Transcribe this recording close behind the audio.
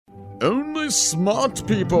Only smart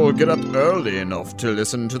people get up early enough to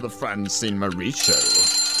listen to the Francene Marie Show.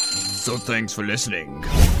 So thanks for listening,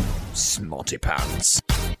 Smarty Pants.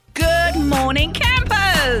 Good morning,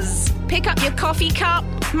 campers! Pick up your coffee cup,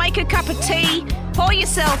 make a cup of tea, pour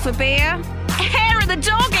yourself a beer. Hair of the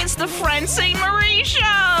dog, it's the Francene Marie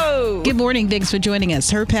Show! Good morning. Thanks for joining us.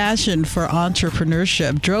 Her passion for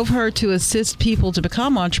entrepreneurship drove her to assist people to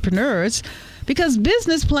become entrepreneurs because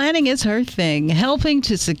business planning is her thing. Helping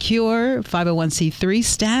to secure 501c3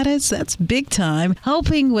 status, that's big time.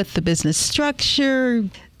 Helping with the business structure,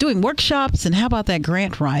 doing workshops, and how about that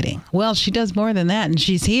grant writing? Well, she does more than that, and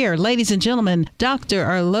she's here. Ladies and gentlemen, Dr.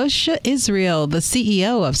 Arloishia Israel, the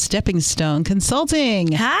CEO of Stepping Stone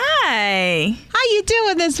Consulting. Hi! How you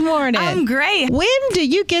doing this morning? I'm great. When do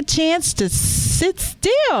you get a chance to sit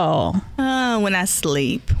still? When I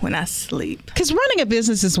sleep. Because running a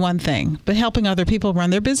business is one thing, but helping other people run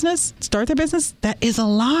their business, start their business, that is a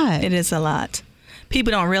lot. It is a lot.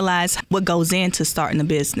 People don't realize what goes into starting a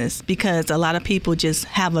business because a lot of people just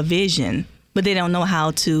have a vision, but they don't know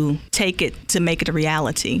how to take it to make it a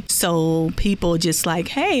reality. So people just like,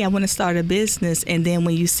 hey, I want to start a business. And then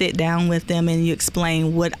when you sit down with them and you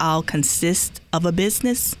explain what all consists of a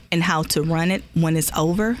business and how to run it when it's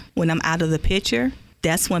over, when I'm out of the picture,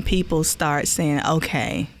 that's when people start saying,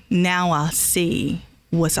 okay, now I see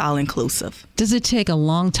what's all inclusive. Does it take a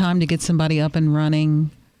long time to get somebody up and running?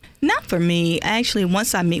 Not for me. Actually,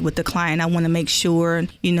 once I meet with the client, I want to make sure,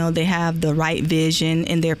 they have the right vision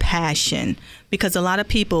and their passion. Because a lot of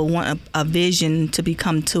people want a vision to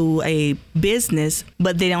become to a business,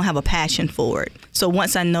 but they don't have a passion for it. So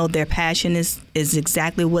once I know their passion is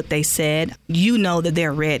exactly what they said, you know that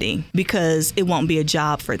they're ready because it won't be a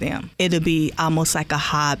job for them. It'll be almost like a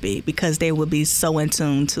hobby because they will be so in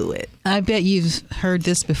tune to it. I bet you've heard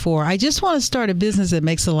this before. I just want to start a business that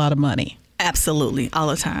makes a lot of money. Absolutely, all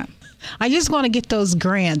the time. I just want to get those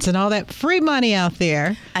grants and all that free money out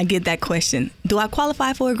there. I get that question. Do I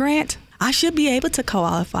qualify for a grant? I should be able to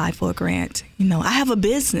qualify for a grant. I have a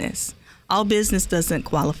business. All business doesn't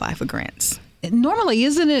qualify for grants. Normally,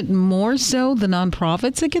 isn't it more so the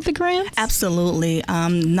nonprofits that get the grants? Absolutely.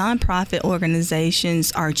 Nonprofit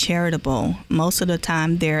organizations are charitable. Most of the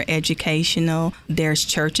time, they're educational. There's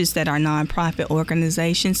churches that are nonprofit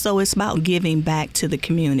organizations. So it's about giving back to the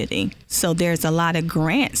community. So there's a lot of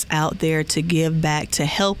grants out there to give back to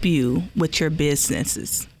help you with your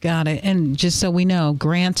businesses. Got it. And just so we know,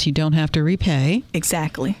 grants you don't have to repay.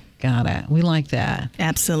 Exactly. Got it. We like that.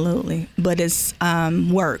 Absolutely. But it's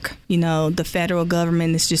work. The federal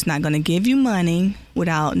government is just not going to give you money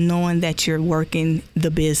without knowing that you're working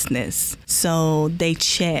the business. So they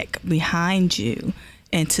check behind you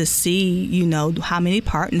and to see, how many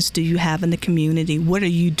partners do you have in the community? What are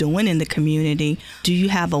you doing in the community? Do you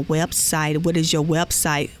have a website? What is your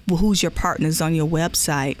website? Who's your partners on your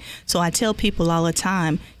website? So I tell people all the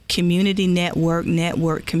time, community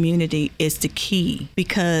network community is the key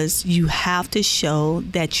because you have to show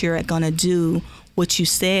that you're going to do what you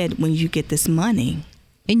said when you get this money.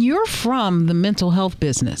 And you're from the mental health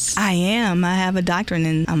business. I am. I have a doctorate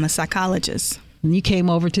and I'm a psychologist. And you came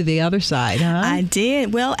over to the other side, huh? I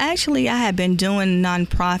did. Well, actually, I had been doing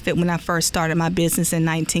nonprofit when I first started my business in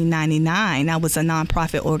 1999. I was a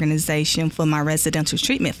nonprofit organization for my residential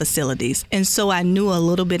treatment facilities. And so I knew a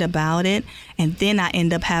little bit about it. And then I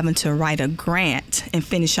ended up having to write a grant and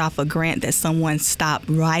finish off a grant that someone stopped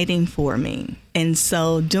writing for me. And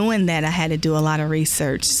so doing that, I had to do a lot of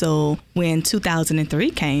research. So when 2003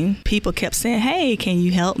 came, people kept saying, hey, can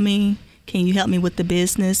you help me? Can you help me with the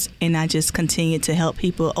business? And I just continued to help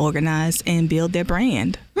people organize and build their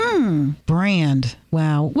brand. Brand.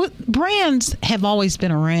 Wow. What brands have always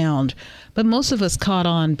been around, but most of us caught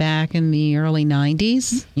on back in the early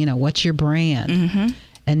 90s. What's your brand? Mm-hmm.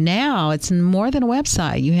 And now it's more than a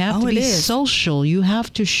website. You have to be social. You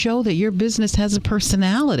have to show that your business has a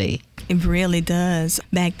personality. It really does.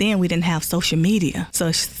 Back then, we didn't have social media.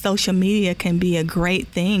 So social media can be a great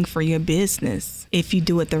thing for your business if you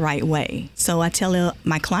do it the right way. So I tell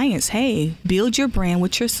my clients, hey, build your brand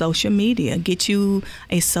with your social media. Get you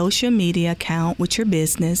a social media account with your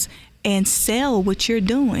business and sell what you're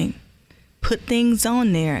doing. Put things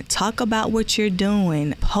on there. Talk about what you're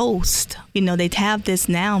doing. Post. They have this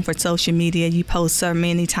now for social media. You post so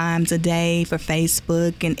many times a day for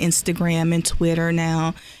Facebook and Instagram and Twitter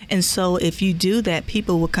now. And so if you do that,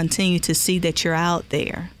 people will continue to see that you're out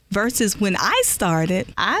there. Versus when I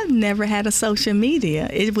started, I've never had a social media.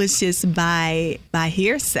 It was just by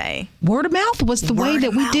hearsay. Word of mouth was the way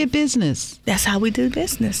that we did business. That's how we do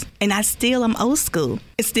business. And I'm old school.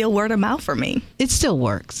 It's still word of mouth for me. It still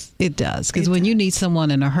works. It does. Because when you need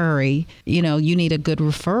someone in a hurry, you need a good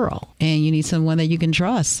referral and you need someone that you can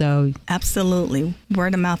trust. So absolutely.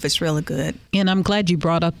 Word of mouth is really good. And I'm glad you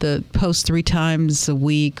brought up the post 3 times a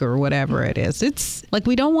week or whatever it is. It's like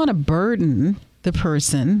we don't want to burden the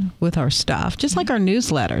person with our stuff, just like our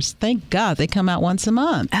newsletters. Thank God they come out once a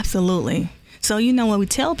month. Absolutely. So, when we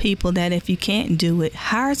tell people that if you can't do it,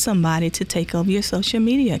 hire somebody to take over your social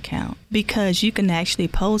media account because you can actually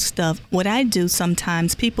post stuff. What I do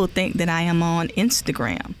sometimes, people think that I am on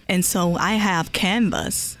Instagram. And so I have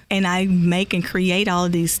Canvas and I make and create all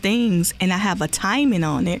of these things and I have a timing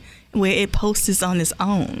on it where it posts on its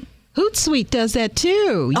own. Hootsuite does that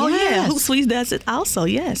too. Oh, yes. yeah. Hootsuite does it also,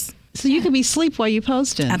 yes. So you can be asleep while you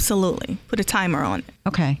posting. Absolutely. Put a timer on it.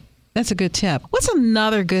 Okay. That's a good tip. What's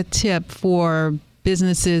another good tip for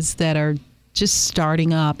businesses that are just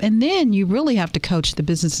starting up? And then you really have to coach the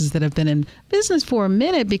businesses that have been in business for a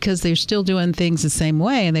minute because they're still doing things the same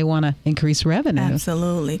way and they want to increase revenue.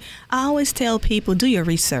 Absolutely. I always tell people, do your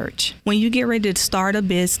research. When you get ready to start a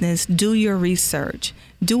business, do your research.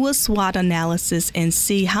 Do a SWOT analysis and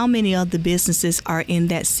see how many of the businesses are in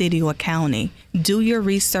that city or county. Do your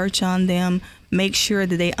research on them. Make sure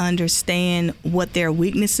that they understand what their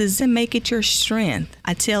weaknesses and make it your strength.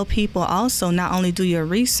 I tell people also not only do your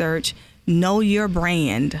research, know your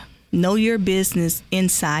brand, know your business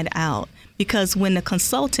inside out. Because when the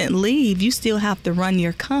consultant leaves, you still have to run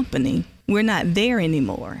your company. We're not there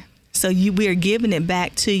anymore. So we're giving it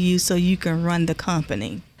back to you so you can run the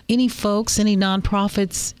company. Any folks, any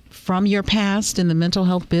nonprofits from your past in the mental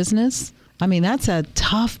health business? I mean, that's a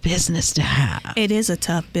tough business to have. It is a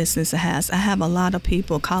tough business to have. I have a lot of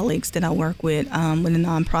people, colleagues that I work with a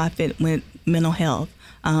nonprofit with mental health.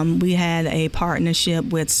 We had a partnership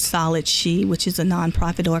with Solid She, which is a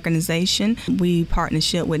nonprofit organization. We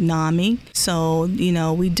partnership with NAMI. So,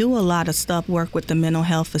 we do a lot of stuff, work with the mental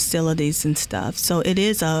health facilities and stuff. So it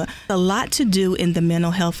is a lot to do in the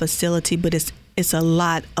mental health facility, but it's a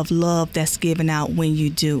lot of love that's given out when you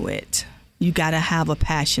do it. You got to have a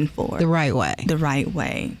passion for it. The right way. The right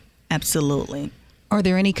way. Absolutely. Are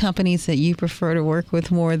there any companies that you prefer to work with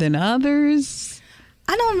more than others?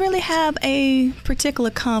 I don't really have a particular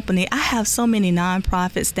company. I have so many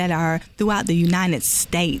nonprofits that are throughout the United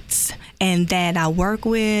States and that I work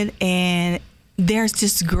with, and they're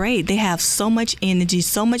just great. They have so much energy,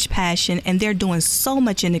 so much passion, and they're doing so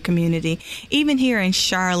much in the community. Even here in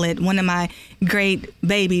Charlotte, one of my great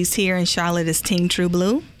babies here in Charlotte is Team True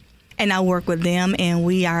Blue. And I work with them, and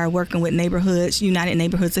we are working with neighborhoods, United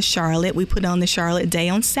Neighborhoods of Charlotte. We put on the Charlotte Day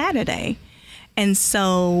on Saturday. And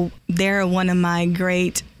so they're one of my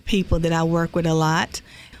great people that I work with a lot.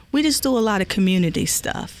 We just do a lot of community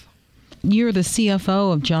stuff. You're the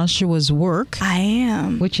CFO of Joshua's Work. I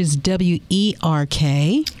am. Which is WERK.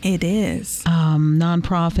 It is.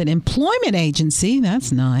 Nonprofit employment agency.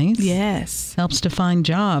 That's nice. Yes. Helps to find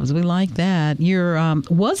jobs. We like that. You're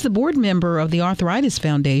was the board member of the Arthritis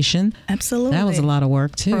Foundation. Absolutely. That was a lot of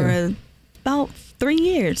work, too. For about 3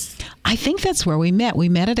 years. I think that's where we met. We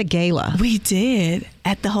met at a gala. We did.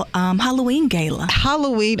 At the Halloween gala.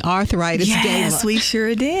 Halloween Arthritis Gala. Yes, we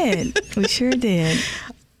sure did. We sure did.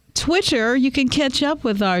 Twitter, you can catch up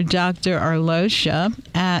with our Dr. Arloishia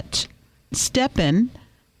at Steppin,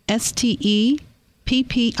 STEPPIN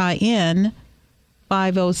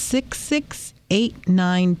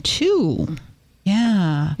 5066892.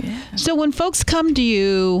 Yeah. So when folks come to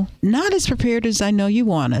you, not as prepared as I know you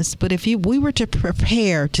want us, but if we were to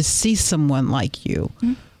prepare to see someone like you,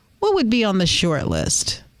 what would be on the short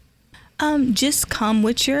list? Just come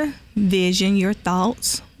with your vision, your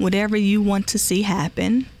thoughts, whatever you want to see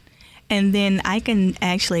happen. And then I can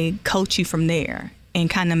actually coach you from there and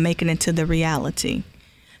kind of make it into the reality.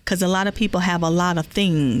 Because a lot of people have a lot of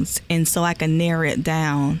things, and so I can narrow it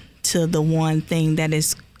down to the one thing that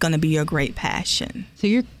is going to be your great passion. So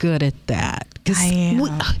you're good at that. I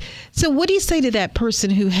am. So what do you say to that person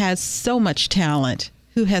who has so much talent,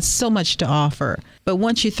 who has so much to offer, but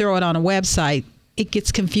once you throw it on a website, it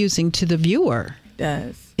gets confusing to the viewer? It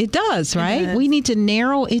does. It does, right? It does. We need to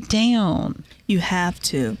narrow it down. You have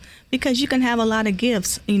to. Because you can have a lot of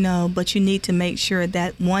gifts, but you need to make sure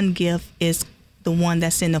that one gift is the one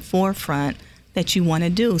that's in the forefront that you want to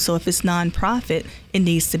do. So if it's nonprofit, it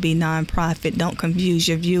needs to be nonprofit. Don't confuse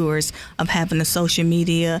your viewers of having a social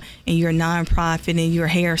media and your nonprofit and your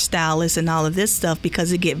hairstylist and all of this stuff,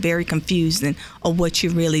 because it get very confusing of what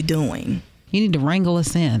you're really doing. You need to wrangle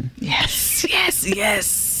us in. Yes, yes,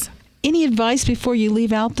 yes. Any advice before you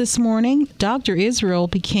leave out this morning? Dr. Israel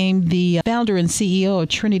became the founder and CEO of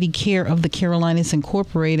Trinity Care of the Carolinas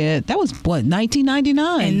Incorporated. That was, what,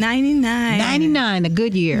 1999? In 99. 99, a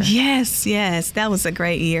good year. Yes. That was a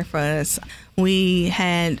great year for us. We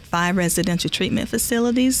had 5 residential treatment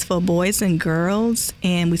facilities for boys and girls,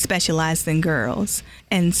 and we specialized in girls.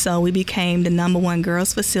 And so we became the #1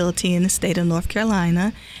 girls facility in the state of North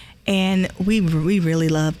Carolina, and we really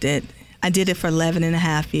loved it. I did it for 11 and a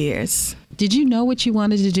half years. Did you know what you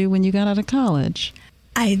wanted to do when you got out of college?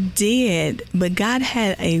 I did, but God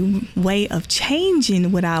had a way of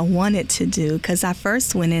changing what I wanted to do, because I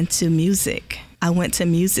first went into music. I went to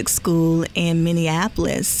music school in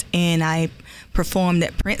Minneapolis, and I performed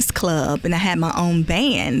at Prince Club, and I had my own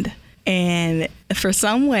band. And for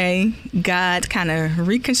some way, God kind of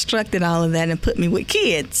reconstructed all of that and put me with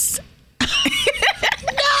kids.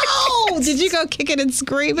 No! Did you go kicking and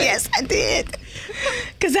screaming? Yes, I did.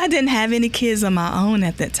 Because I didn't have any kids of my own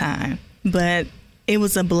at that time. But it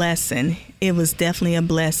was a blessing. It was definitely a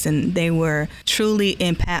blessing. They were truly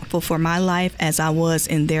impactful for my life as I was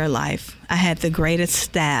in their life. I had the greatest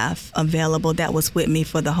staff available that was with me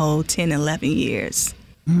for the whole 10, 11 years.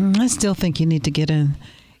 I still think you need to get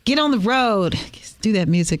on the road, do that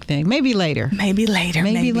music thing. Maybe later. Maybe later.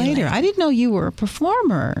 I didn't know you were a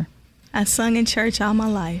performer. I sung in church all my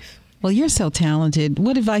life. Well, you're so talented.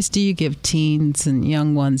 What advice do you give teens and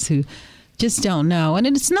young ones who just don't know? And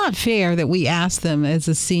it's not fair that we ask them as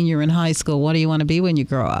a senior in high school, what do you want to be when you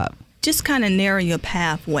grow up? Just kind of narrow your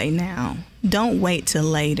pathway now. Don't wait till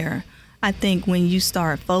later. I think when you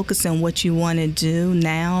start focusing what you want to do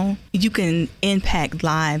now, you can impact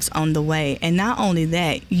lives on the way. And not only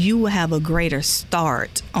that, you will have a greater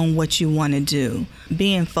start on what you want to do.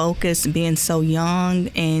 Being focused, being so young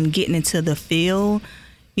and getting into the field,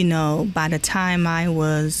 by the time I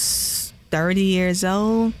was 30 years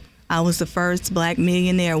old, I was the first Black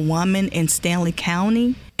millionaire woman in Stanley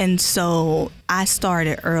County. And so I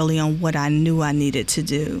started early on what I knew I needed to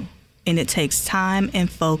do. And it takes time and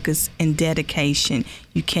focus and dedication.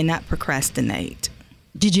 You cannot procrastinate.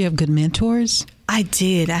 Did you have good mentors? I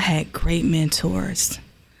did. I had great mentors.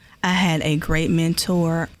 I had a great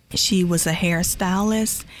mentor. She was a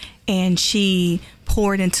hairstylist, and she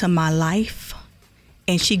poured into my life,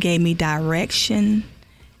 and she gave me direction,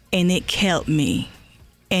 and it kept me.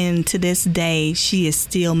 And to this day, she is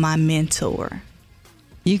still my mentor.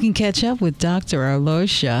 You can catch up with Dr.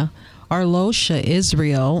 Arloishia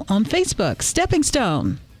Israel on Facebook. Stepping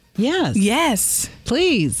Stone. Yes. Yes.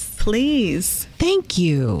 Please. Thank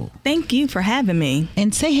you. Thank you for having me.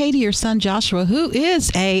 And say hey to your son Joshua, who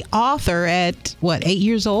is a author at, 8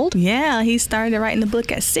 years old? Yeah, he started writing the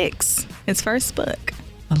book at 6. His first book.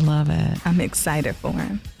 I love it. I'm excited for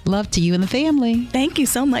him. Love to you and the family. Thank you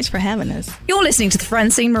so much for having us. You're listening to the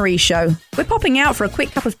Francene Marie Show. We're popping out for a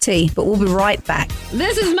quick cup of tea, but we'll be right back.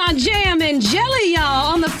 This is my jam and jelly,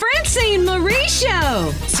 y'all, on the Francene Marie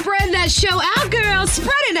Show. Spread that show out, girl.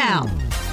 Spread it out.